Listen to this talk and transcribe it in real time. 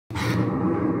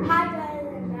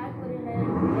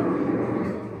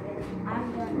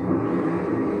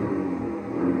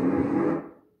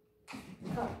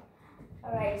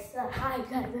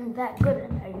guys, I'm that good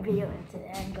at my video, and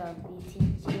today I'm going to be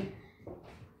teaching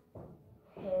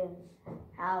him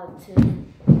how to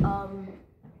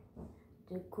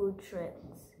do cool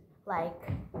tricks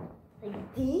like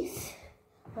these,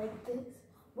 like this.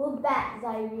 Move back,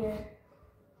 Zaire.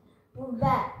 Move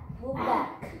back, move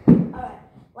back. Alright,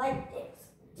 like this.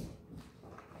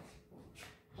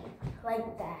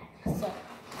 Like that. So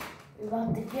we're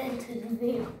about to get into the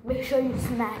video. Make sure you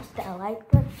smash that like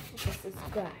button and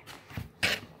subscribe.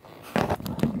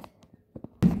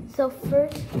 So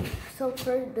first,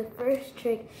 the first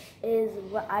trick is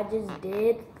what I just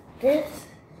did. This,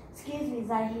 excuse me,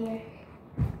 Zaire.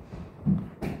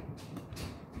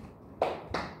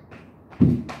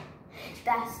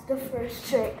 That's the first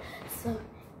trick. So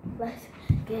let's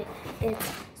get it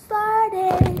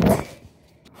started.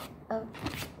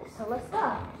 So let's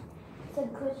go. So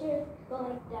put your go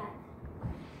like that.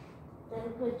 Then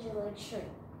put your legs straight.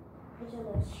 Put your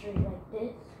legs straight like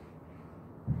this.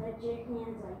 Put your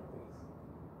hands like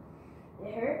this.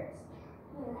 It hurts?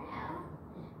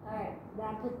 Alright,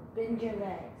 now bend your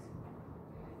legs.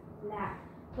 Now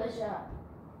push up.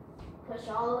 Push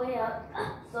all the way up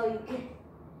so you can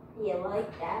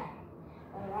like that.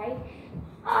 Alright?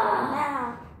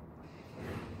 Now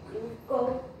you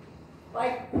go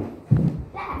like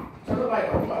that. Turn the light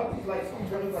on.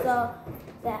 So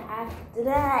then after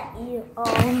that,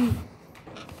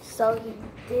 so he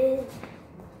did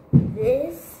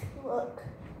this. Look,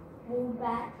 move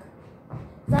back.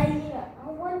 Zaire, I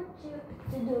want you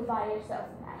to do it by yourself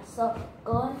now. So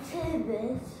go into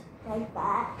this like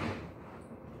that.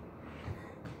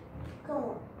 Come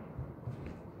on.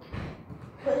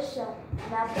 Push up.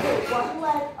 Now put one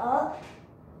leg up.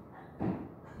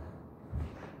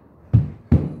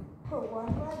 Put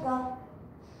one leg up.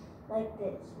 Like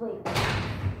this. Wait.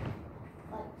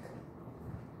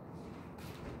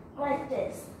 Like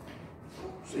this.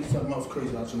 See something else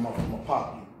crazy out your mouth, I'm gonna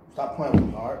pop you. Stop playing with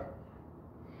me, alright?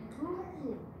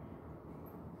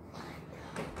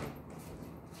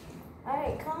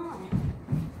 Alright, come on.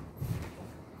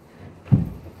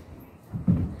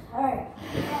 Alright,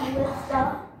 let's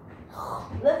stop.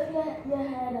 Lift your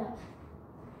head up.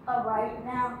 Alright,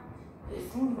 now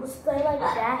we'll stay like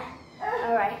that.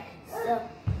 Alright, so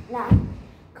now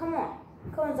come on.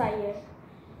 Come on, Zaire.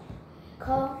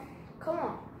 Come on. Come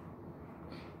on.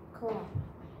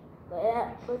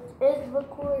 It's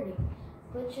recording.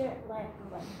 Put your leg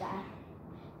like that.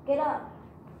 Get up.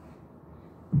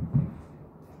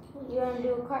 You wanna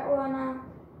do a cartwheel now?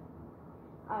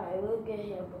 Alright, we'll get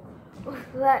here.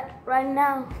 Right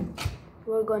now,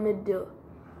 we're gonna do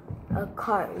a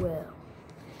cartwheel.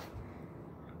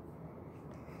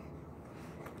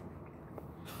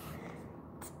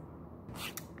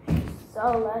 So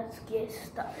let's get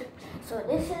started. So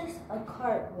this is a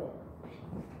cartwheel.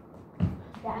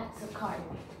 That's a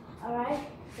cartwheel. Alright?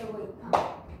 So wait, come.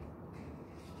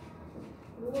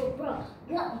 Whoa, bro,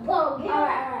 get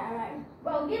Alright.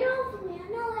 Bro, get off of me. I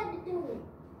know how to do it.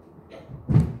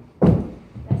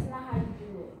 That's not how you do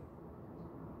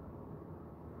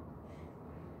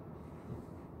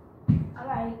it.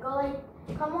 Alright, go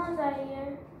like, come on,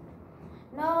 Zaire.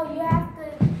 No, you have to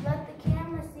let the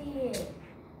camera see it.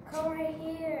 Come right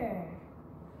here.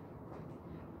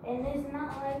 And it's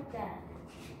not like that.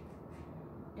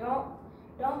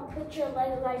 Don't put your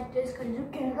legs like this because you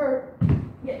can hurt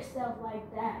yourself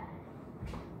like that.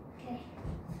 Okay.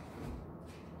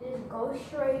 Just go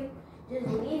straight. Just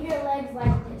leave your legs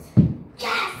like this.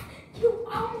 Yes! You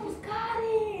almost got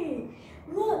it!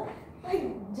 Look,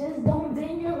 like just don't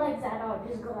bend your legs at all.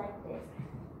 Just go like this.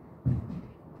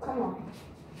 Come on.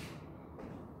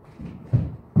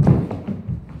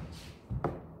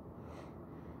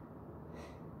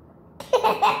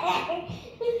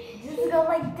 Just go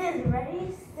like this.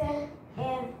 Ready, set,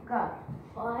 and go.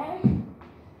 1,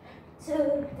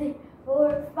 2, 3,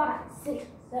 4, 5, 6,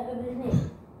 7,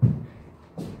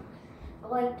 8. Go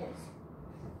like this.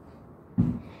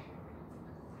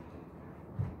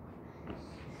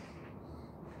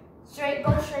 Straight,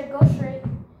 go straight, go straight.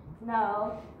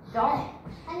 No, don't.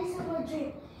 I need some more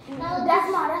drink. No,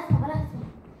 that's not.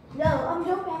 No, I'm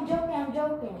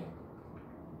joking.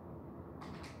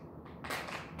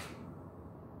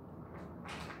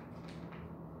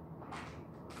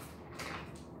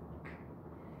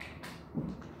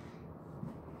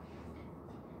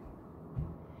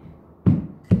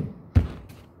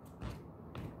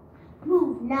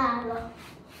 Move now.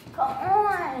 Come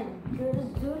on.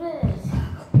 Just do this.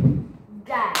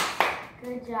 Guys,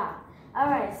 good job.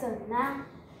 Alright, so now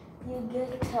you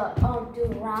get to do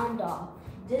round off.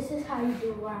 This is how you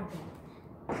do round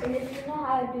off. And if you know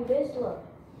how to do this, look.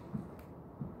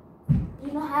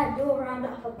 you know how to do a round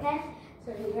off, okay?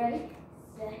 So you ready?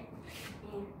 Set,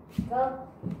 and go.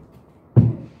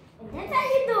 And that's how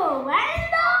you do a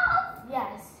round off?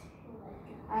 Yes.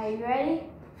 Are you ready?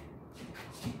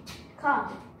 Come.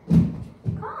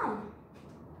 Come.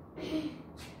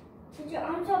 Put your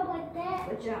arms up like that.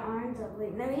 Put your arms up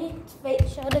like that. Let me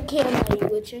show the camera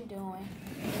what you're doing.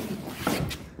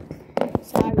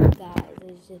 Sorry guys,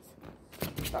 it's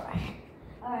just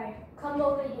Alright, come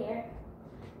over here.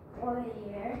 Over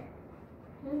here.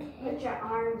 Okay. Put your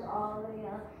arms all the way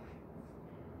up.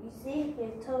 You see,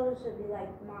 your toes should be like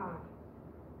mine.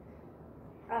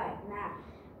 Alright, now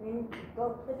then go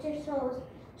put your toes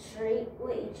straight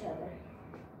with each other.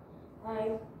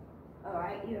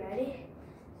 Alright, you ready?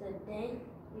 So then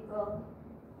you go,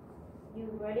 you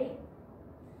ready?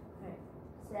 Alright,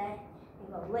 set, and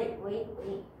go, wait.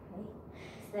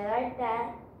 Stay like that.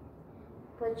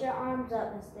 Put your arms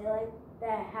up and stay like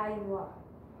that, how you are.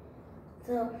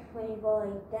 So when you go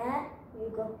like that, you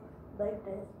go like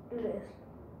this, do this.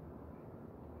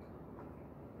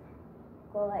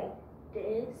 Go like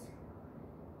this.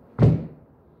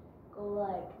 Go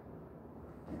like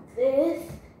this.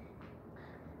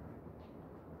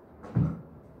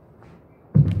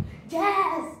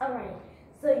 Yes! Alright,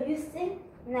 so you sit,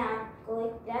 now go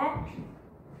like that.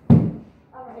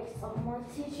 Alright, so I'm going to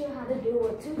teach you how to do it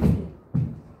with 2 feet.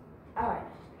 Alright,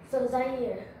 so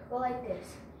Zaire, go like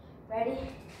this. Ready?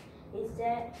 It's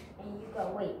that, and you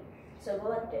go, wait. So go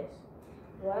like this.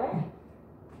 1,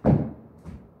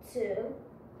 2,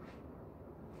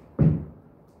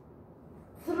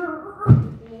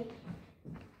 3.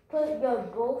 Put your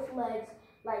both legs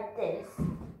like this.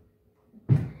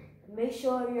 Make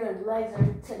sure your legs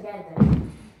are together.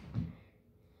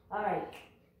 Alright.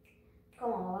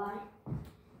 Come on, Line.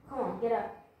 Come on, get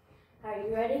up. Are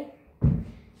you ready?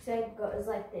 So it goes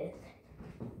like this.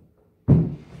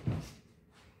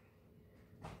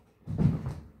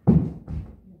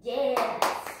 Yes!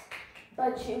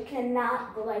 But you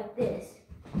cannot go like this.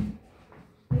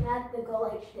 You have to go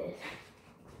like this.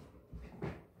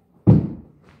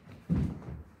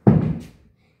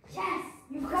 Yes!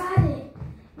 You got it!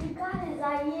 You got it,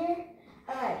 Zaire.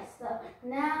 Alright, so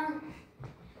now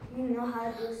you know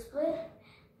how to do a split.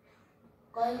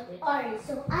 Go like this. Alright,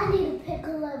 so I need to pick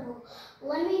a level.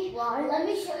 Let me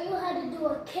show you how to do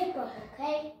a kick up,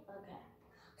 okay? Okay.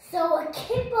 So a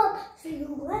kick up, so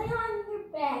you lay on your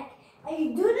back and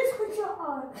you do this with your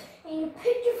arms and you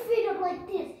pick your feet up like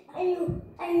this and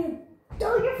you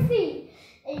throw your feet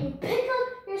and you pick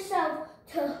up yourself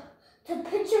to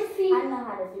put your feet. I know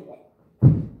how to do that.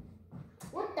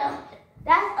 What the?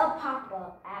 That's a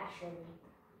pop-up, actually.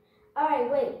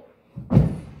 Alright, wait.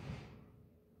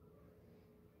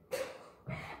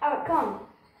 Alright, come.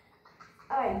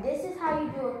 Alright, this is how you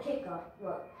do a kick up.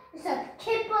 Look. It's a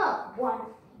kick up.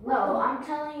 No, I'm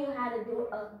telling you how to do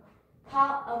a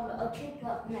kick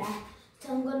up now.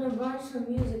 So I'm gonna run some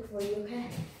music for you, okay?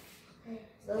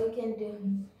 So you can do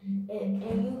it.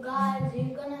 And you guys,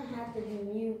 you're gonna have to be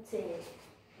muted.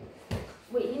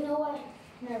 Wait, you know what?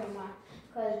 Never mind.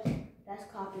 Because that's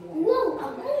copyright. Whoa,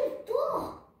 I'm going to fall.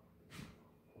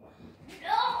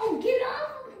 No, get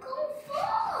off. I'm going to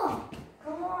fall.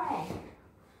 Come on.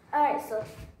 Alright, so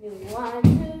do 1,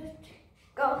 2,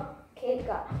 go. Kick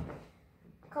up.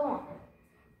 Come on.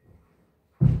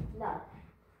 No.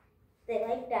 Stay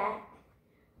like that.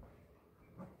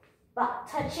 But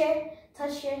touch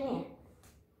your hand.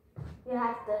 You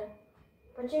have to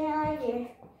put your hand right here.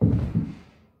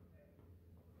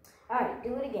 Alright,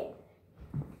 do it again.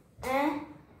 And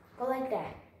go like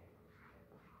that.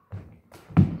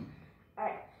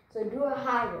 Alright, so do it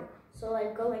higher. So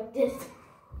like go like this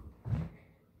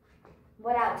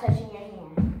without touching your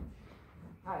hand.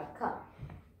 Alright, come.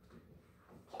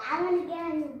 I want to get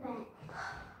on your back.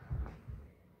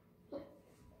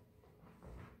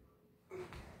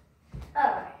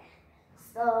 Alright,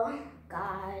 so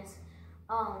guys,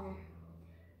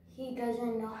 he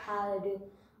doesn't know how to do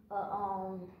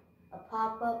a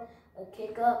pop-up, a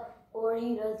kick-up, or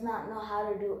he does not know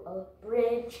how to do a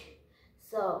bridge.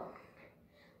 So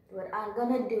what I'm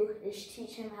gonna do is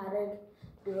teach him how to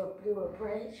do a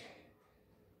bridge.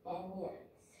 And yes,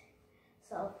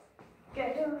 so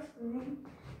get it with me.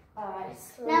 Alright,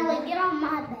 so Now like, get on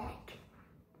my back.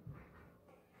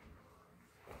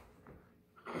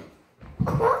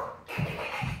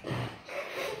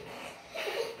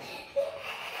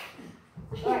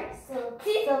 Alright, so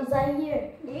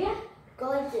Zaire, Yeah. go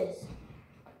like this.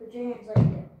 Put your hands like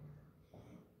that.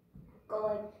 Go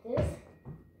like this.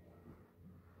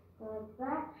 Go like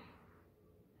that.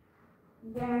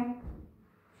 Then,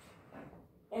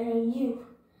 and then you.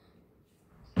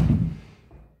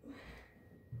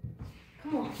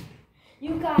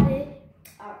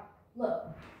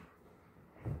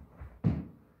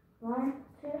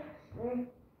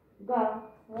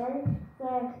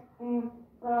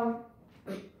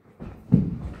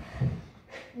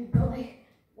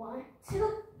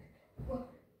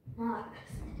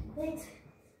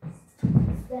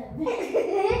 7,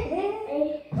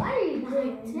 8. Why are you 9,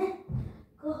 doing 10.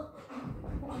 Go.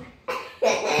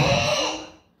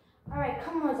 Alright,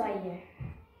 come on, Zaire.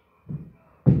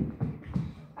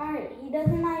 Alright, he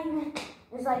doesn't not even.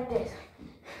 It's like this.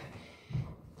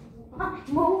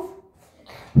 Move.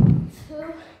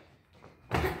 2.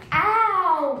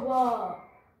 Ow! Why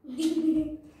would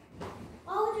you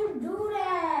do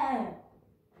that?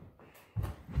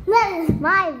 That is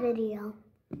my video.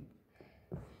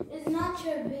 It's not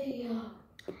your video.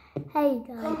 Hey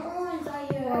guys. Come on,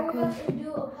 Zaire. Hurry up and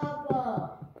do a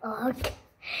pop-up. Okay.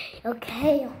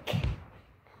 Okay.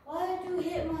 Why did you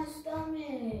hit my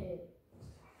stomach?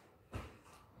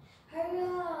 Hurry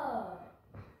up.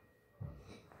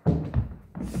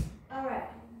 Alright,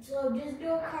 so just do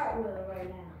a cartwheel right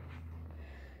now.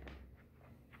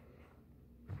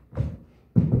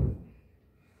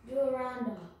 Do a round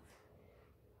off.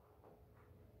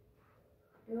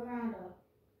 Do a round off.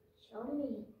 Show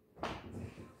me.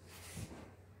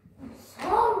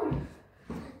 Sorry.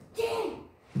 Dang.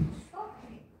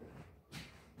 Sorry.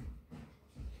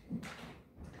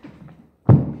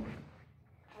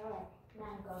 Alright,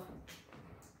 now go.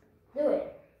 Do it.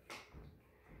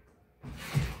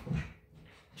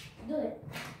 Do it.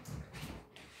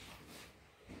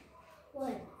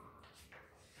 What?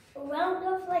 Round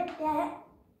off like that.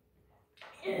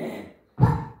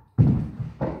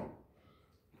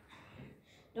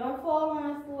 Don't fall on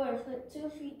the floor. Put 2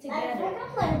 feet I together. think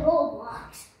I'm playing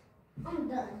Roblox. I'm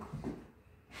done.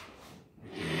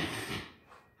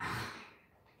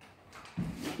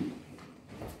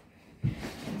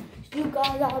 You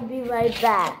guys, I'll be right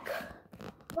back.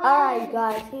 Alright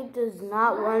guys, he does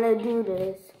not want to do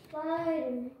this.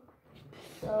 Spider.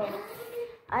 So,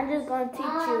 I'm just going to teach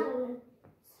you.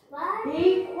 Spider.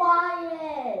 Be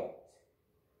quiet.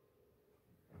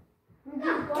 I'm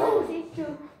just going to teach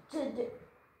you to do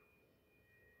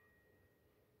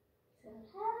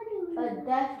a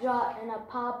death drop and a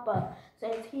pop-up.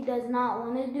 Since he does not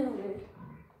want to do this.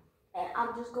 And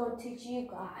I'm just going to teach you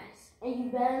guys. And you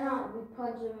better not be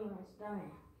punching me in the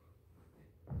stomach.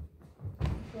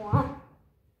 1.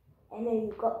 And then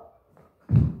you go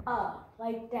up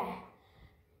like that.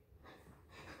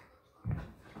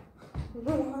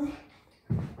 1.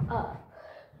 Up.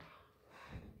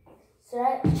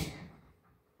 Stretch.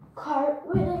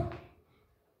 Cartwheel.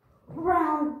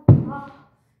 Round off.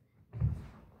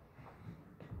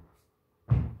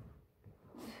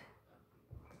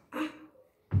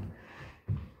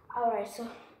 Alright, so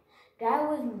that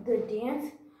was the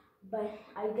dance, but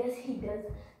I guess he does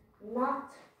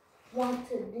not want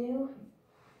to do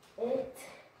it.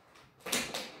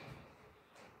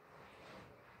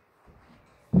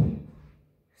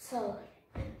 So,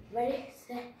 ready,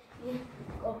 set,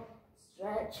 go,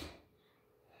 stretch.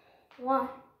 1,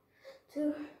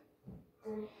 2,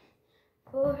 3,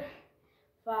 4,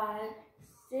 5,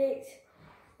 6,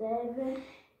 7,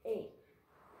 8.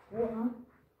 1,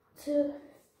 2,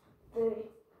 3,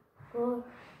 4,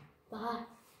 5,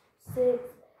 6,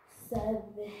 7,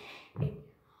 8.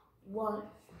 1,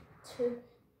 2,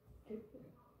 3,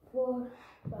 4,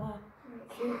 5,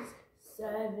 6,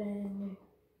 7, 8.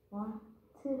 1,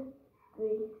 2, 3,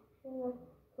 4,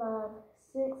 5,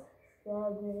 6,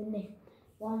 7, 8.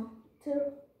 1,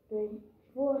 2, 3,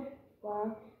 4,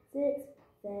 5, 6,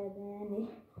 7, 8.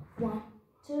 1,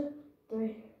 2,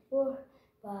 3, 4,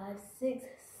 5, 6,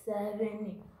 7,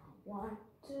 8. 1,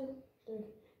 2, 3,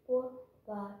 4,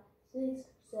 5, 6,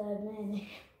 7, 8.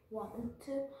 1,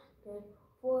 2, 3,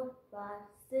 4, 5,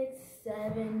 6,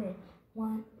 7, 8.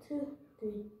 1, 2,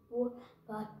 3, 4,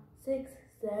 5, 6,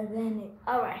 7, 8.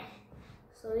 Alright,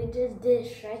 so we just did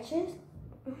stretches.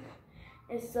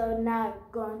 And so now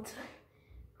going to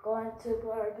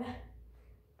barbell.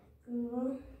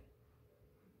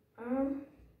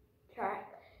 Crack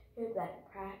your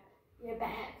back, crack your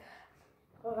back.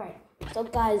 Alright, so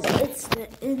guys, it's the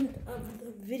end of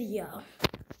the video.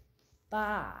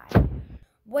 Bye.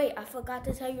 Wait, I forgot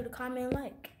to tell you to comment and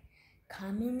like.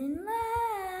 Comment and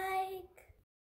like.